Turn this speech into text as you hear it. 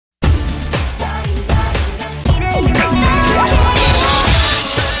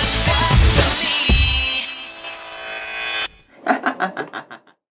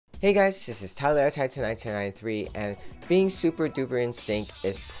Hey guys, this is Tyler Titan1993, and being super duper in sync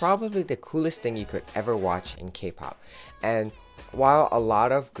is probably the coolest thing you could ever watch in K-pop. And while a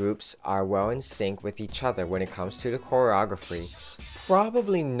lot of groups are well in sync with each other when it comes to the choreography,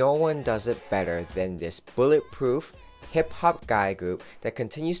 probably no one does it better than this bulletproof hip-hop guy group that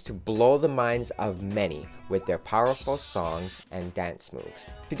continues to blow the minds of many with their powerful songs and dance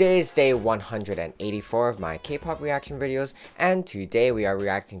moves. Today is day 184 of my K-pop reaction videos, and today we are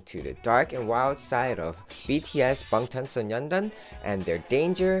reacting to the dark and wild side of BTS 방탄소년단 and their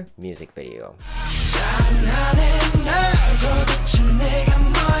Danger music video.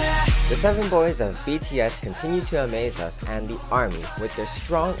 The 7 boys of BTS continue to amaze us and the ARMY with their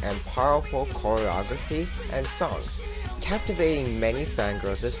strong and powerful choreography and songs, captivating many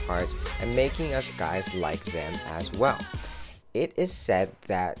fangirls' hearts and making us guys like them as well. It is said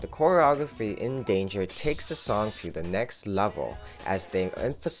that the choreography in Danger takes the song to the next level as they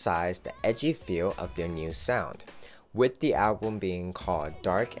emphasize the edgy feel of their new sound. With the album being called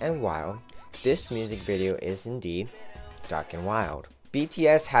Dark and Wild, this music video is indeed dark and wild.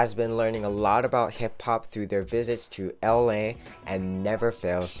 BTS has been learning a lot about hip-hop through their visits to LA and never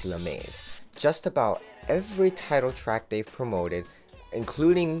fails to amaze. Just about every title track they've promoted,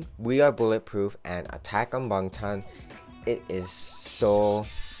 including We Are Bulletproof and Attack on Bangtan, it is so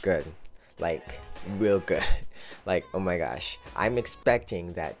good. Like, real good. Like, oh my gosh, I'm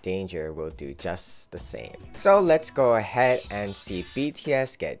expecting that Danger will do just the same. So let's go ahead and see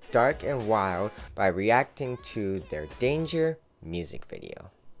BTS get dark and wild by reacting to their Danger music video.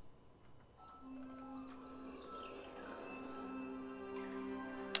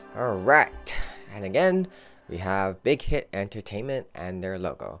 Alright, and again, we have Big Hit Entertainment and their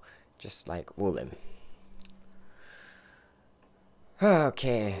logo, just like Woolim.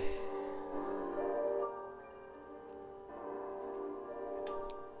 Okay.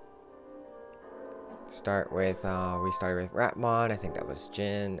 We started with Rapmon. I think that was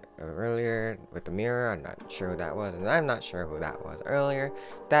Jin earlier with the mirror. I'm not sure who that was, and I'm not sure who that was earlier.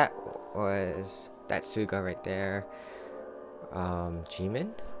 That was Suga right there.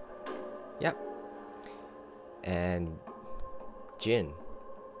 Jimin. Yep. And Jin.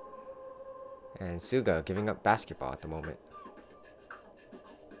 And Suga giving up basketball at the moment.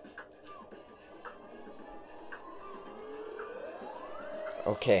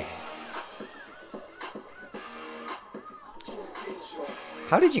 Okay.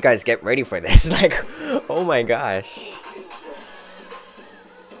 How did you guys get ready for this? Like, oh my gosh.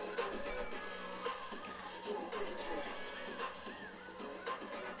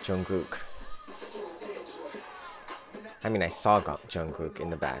 Jungkook. I mean, I saw Jungkook in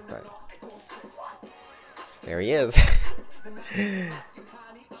the back, but there he is.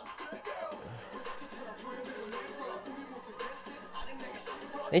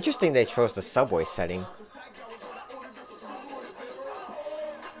 Interesting they chose the subway setting.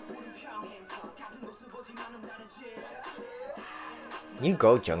 You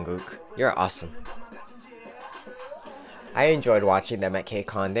go, Jungkook. You're awesome. I enjoyed watching them at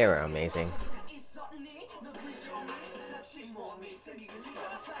KCON. They were amazing.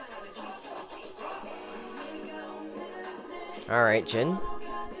 Alright, Jin.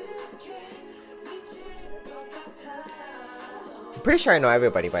 I'm pretty sure I know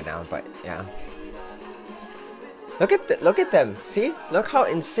everybody by now, but yeah. Look at them. See? Look how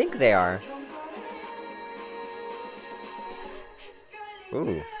in sync they are.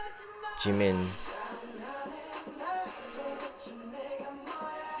 Ooh, Jimin.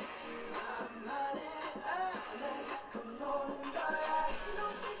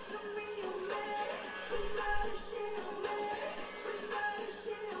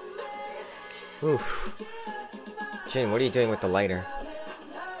 Oof. Jin, what are you doing with the lighter?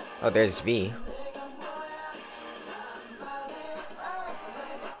 Oh, there's V.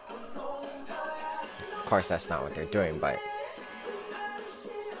 Of course, that's not what they're doing, but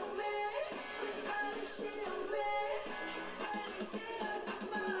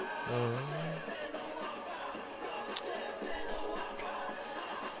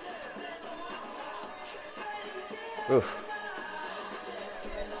oof.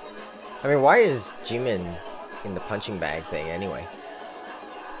 I mean, why is Jimin in the punching bag thing anyway?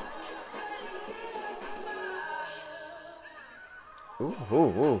 Ooh,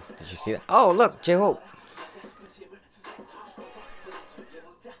 ooh, ooh. Did you see that? Oh, look, J-Hope.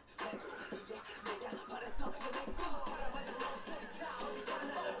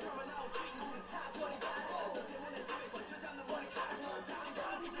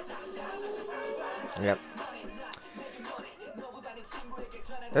 Yep.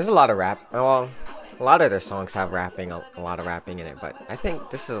 There's a lot of rap. Well, A lot of their songs have rapping, a lot of rapping in it, but I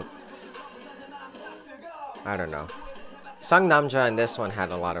think this is, I don't know. Sangnamja and this one had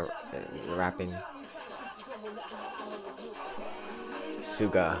a lot of rapping.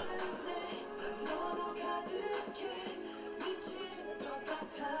 Suga.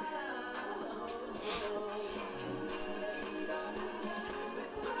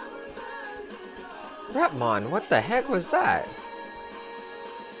 Rapmon, what the heck was that?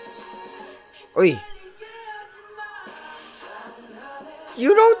 Oi!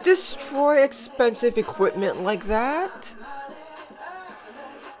 You don't destroy expensive equipment like that!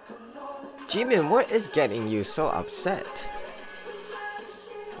 Jimin, what is getting you so upset?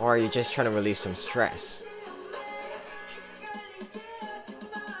 Or are you just trying to relieve some stress?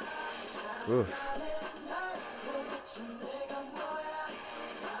 Oof.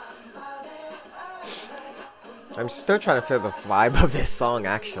 I'm still trying to feel the vibe of this song,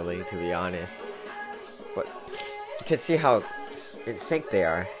 actually, to be honest. But you can see how in sync they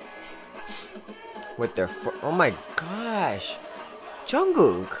are with their oh my gosh,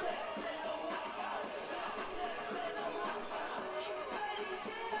 Jungkook.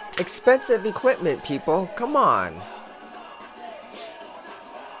 Expensive equipment, people. Come on.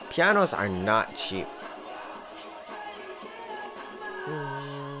 Pianos are not cheap.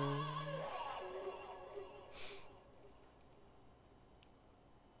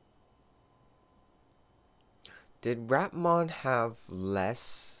 Did Rapmon have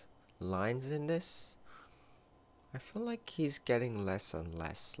less lines in this? I feel like he's getting less and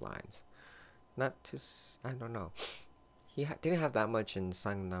less lines. Not to I don't know. He didn't have that much in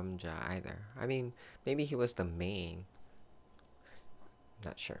Sangnamja either. I mean, maybe he was the main.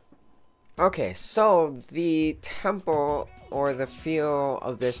 Not sure. Okay, so the tempo or the feel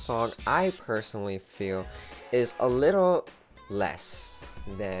of this song, I personally feel, is a little less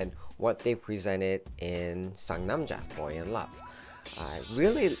than what they presented in Sangnamja, Boy In Luv. I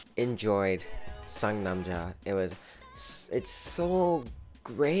really enjoyed Sangnamja. It's so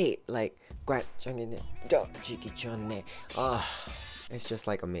great. Like, it's just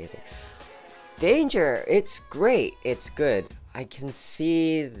like amazing. Danger, it's great. It's good. I can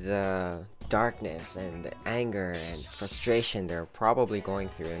see the darkness and the anger and frustration they're probably going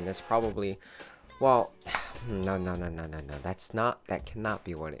through, and that's probably, well, no. That cannot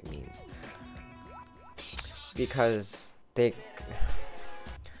be what it means. Because it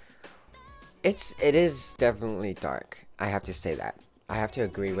is definitely dark. I have to say that. I have to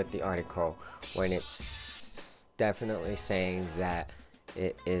agree with the article when it's definitely saying that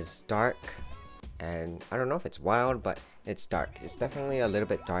it is dark, and I don't know if it's wild, but it's dark. It's definitely a little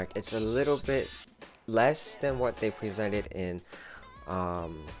bit dark. It's a little bit less than what they presented in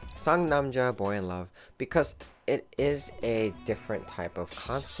Sangnamja, Boy In Luv, because it is a different type of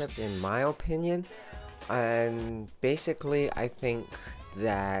concept in my opinion. And basically I think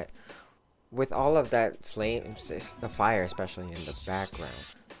that with all of that flames, the fire especially in the background,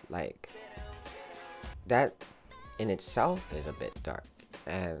 like that in itself is a bit dark,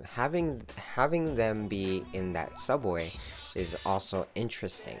 and having them be in that subway is also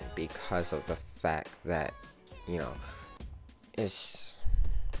interesting because of the fact that, you know, it's,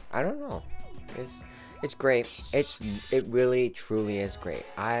 I don't know, it's great. It really truly is great.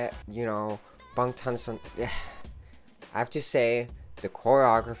 You know, Bangtanson, I have to say the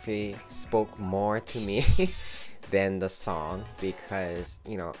choreography spoke more to me than the song, because,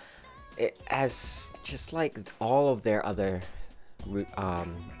 you know, it has just like all of their other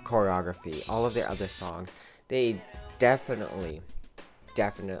choreography, all of their other songs, they definitely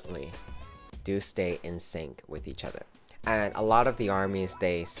do stay in sync with each other. And a lot of the armies,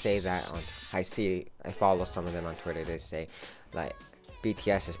 they say that on, I follow some of them on Twitter, they say like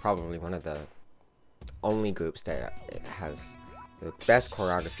BTS is probably one of the only groups that has the best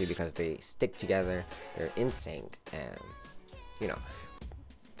choreography because they stick together, they're in sync. And, you know,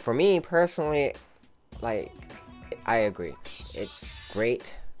 for me personally, like, I agree, it's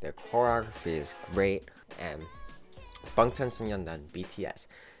great, their choreography is great. And 방탄소년단, BTS,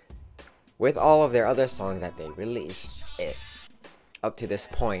 with all of their other songs that they released, up to this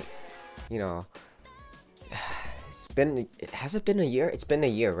point, you know, has it been a year? It's been a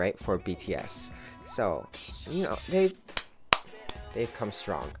year, right, for BTS. So, you know, they've come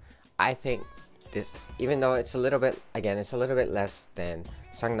strong. I think this, even though it's a little bit, again, it's a little bit less than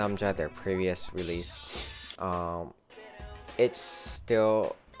Sangnamja, their previous release, it's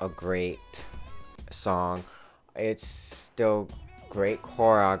still a great song. It's still great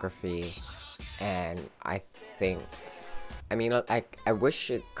choreography, and I think, I mean, I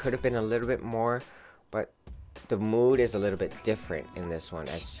wish it could have been a little bit more, but the mood is a little bit different in this one,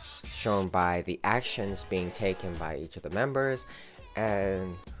 as shown by the actions being taken by each of the members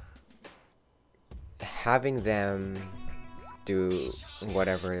and having them do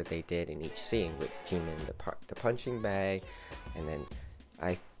whatever they did in each scene, with Jimin the punching bag, and then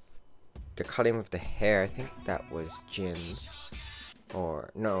the cutting of the hair. I think that was Jin,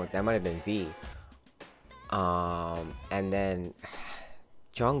 or no, that might have been V. And then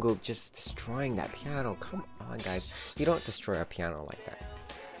Jungkook just destroying that piano. Come on, guys, you don't destroy a piano like that.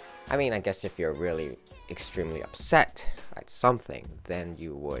 I mean, I guess if you're really extremely upset at something, then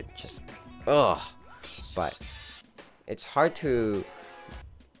you would just but it's hard to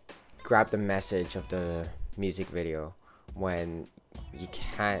grab the message of the music video when you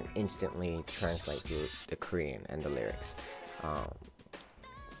can't instantly translate the Korean and the lyrics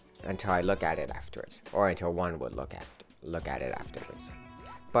until I look at it afterwards, or until one would look at it afterwards.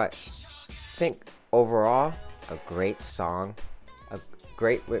 But I think overall, a great song,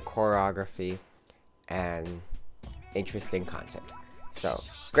 great with choreography and interesting concept. So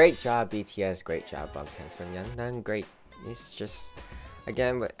great job BTS, great job 방탄소년단, great. It's just,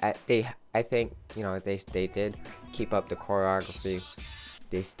 again, but I think, you know, they did keep up the choreography.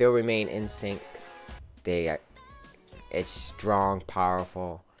 They still remain in sync. It's strong,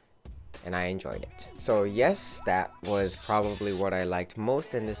 powerful, and I enjoyed it. So yes, that was probably what I liked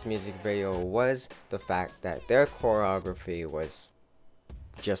most in this music video, was the fact that their choreography was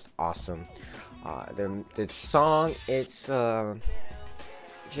just awesome. The song, it's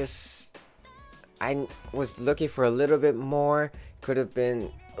just, I was looking for a little bit more. Could have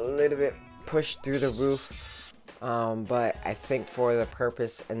been a little bit pushed through the roof, but I think for the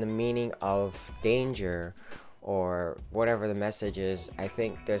purpose and the meaning of danger, or whatever the message is, I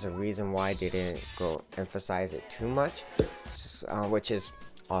think there's a reason why they didn't go emphasize it too much, which is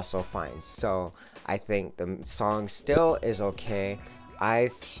also fine. So I think the song still is okay. I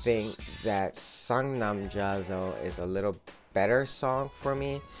think that Sangnamja though is a little better song for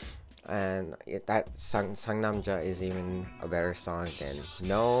me, and that Sangnamja is even a better song than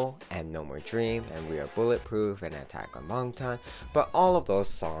No and No More Dream and We Are Bulletproof and Attack on Bangtan. But all of those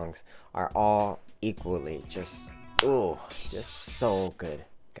songs are all equally just so good,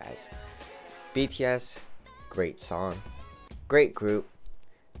 guys. BTS, great song, great group,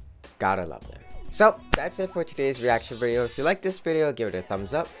 gotta love them. So that's it for today's reaction video. If you like this video, give it a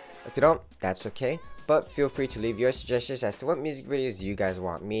thumbs up. If you don't, that's okay, but feel free to leave your suggestions as to what music videos you guys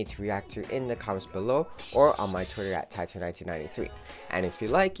want me to react to in the comments below, or on my Twitter at Taito1993. And if you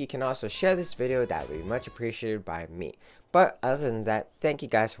like, you can also share this video. That would be much appreciated by me. But other than that, thank you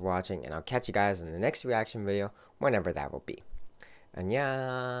guys for watching, and I'll catch you guys in the next reaction video, whenever that will be.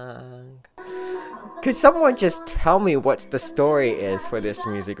 Annyeong. Could someone just tell me what the story is for this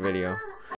music video?